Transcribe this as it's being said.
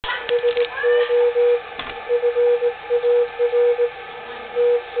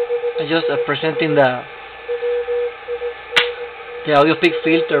I'm just presenting the audio peak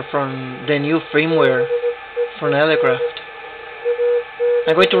filter from the new firmware from Elecraft.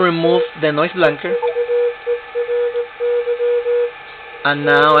 I'm going to remove the noise blanker, and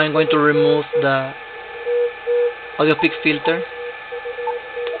now I'm going to remove the audio peak filter.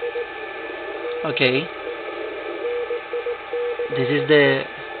 Okay, this is the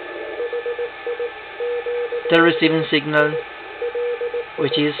receiving signal,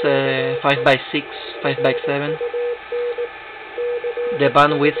 which is 5x6, 5x7. The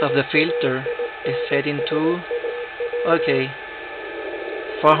bandwidth of the filter is set into, okay,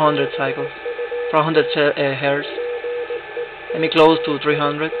 400 cycles, 400 hertz. Let me close to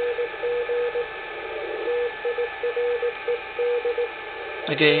 300.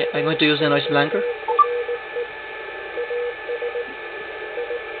 Okay, I'm going to use the noise blanker.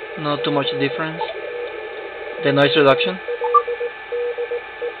 Not too much difference. The noise reduction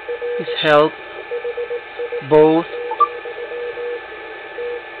is held both.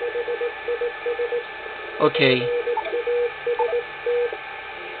 Okay,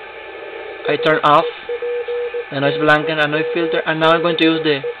 I turn off the noise blanket and noise filter, and now I'm going to use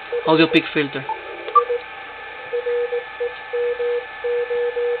the audio peak filter.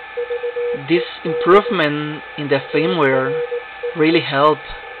 This improvement in the firmware really helped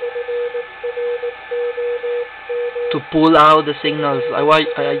to pull out the signals. I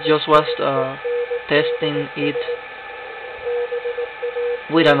just was testing it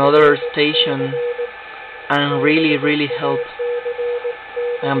with another station, and really helped.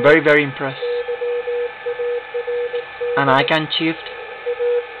 I am very impressed. And I can shift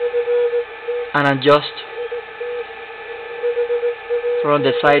and adjust from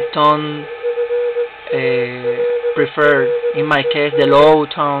the side tone preferred, in my case the low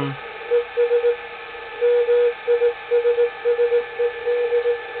tone.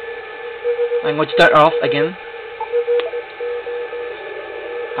 I'm going to start off again.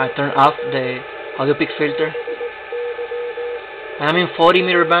 I turn off the audio peak filter. I'm in 40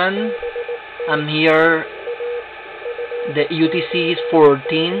 meter band. I'm here. The UTC is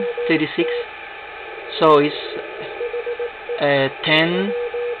 1436, so it's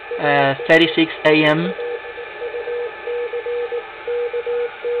 10:36 a.m.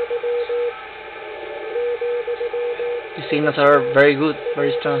 The signals are very good,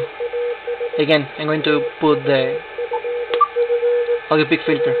 very strong. Again, I'm going to put the audio peak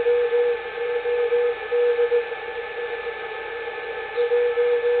filter.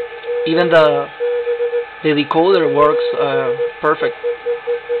 Even the decoder works perfect.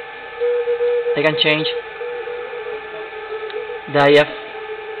 I can change the IF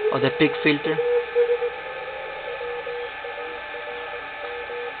of the peak filter.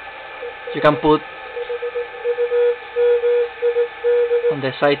 You can put on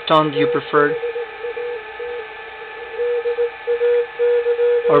the side tone you prefer,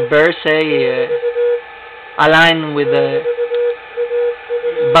 or better say align with the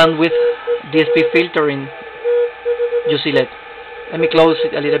bandwidth DSP filtering you select. Let me close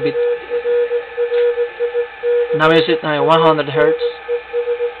it a little bit. Now I use it 100 hertz.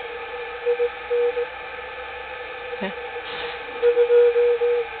 Okay.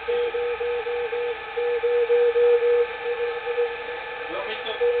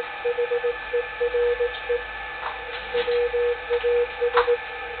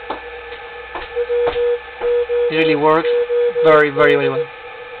 It really works very well.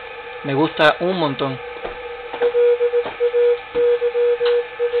 Me gusta un montón.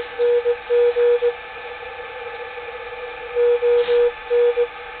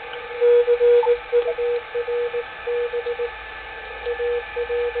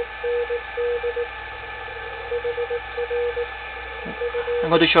 I'm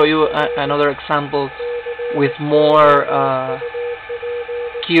going to show you another example with more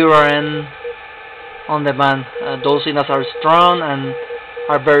QRN on the band. Those signals are strong and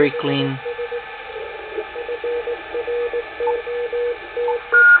are very clean.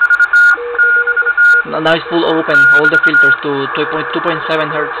 Now it's full open, all the filters to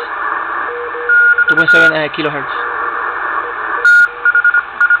 2.7 hertz, 2.7 kilohertz.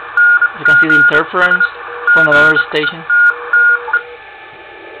 You can see the interference from another station.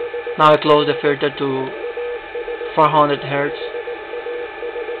 Now I close the filter to 400 hertz.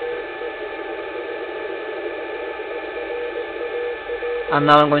 And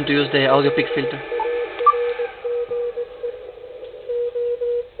now I'm going to use the audio peak filter.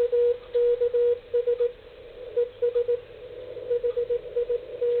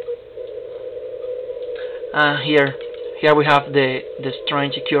 Here we have the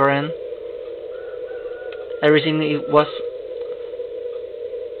strange QRN. Everything was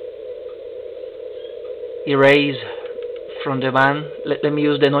erase from the band. Let me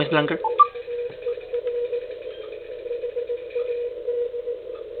use the noise blanker.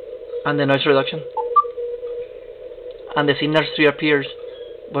 And the noise reduction. And the signal reappears.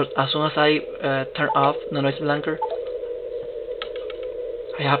 But as soon as I turn off the noise blanker,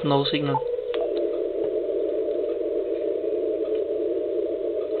 I have no signal.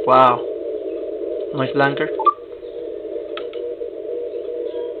 Wow. Noise blanker.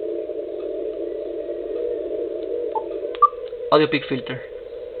 Audio peak filter.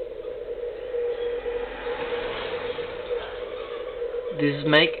 This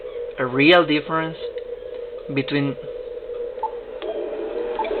make a real difference between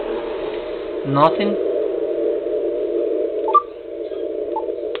nothing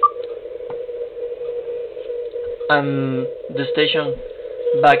and the station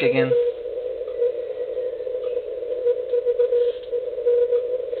back again.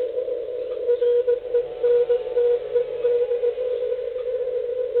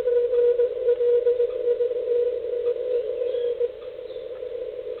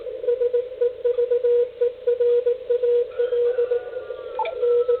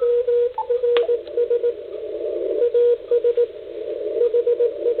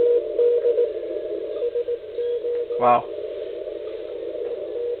 Wow.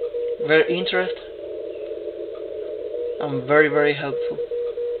 Very interesting and very helpful.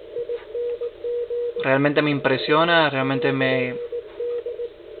 Realmente me impresiona, realmente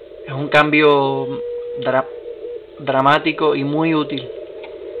es un cambio dramático y muy útil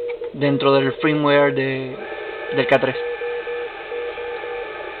dentro del firmware del K3.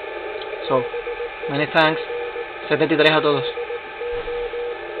 So, many thanks. 73 a todos.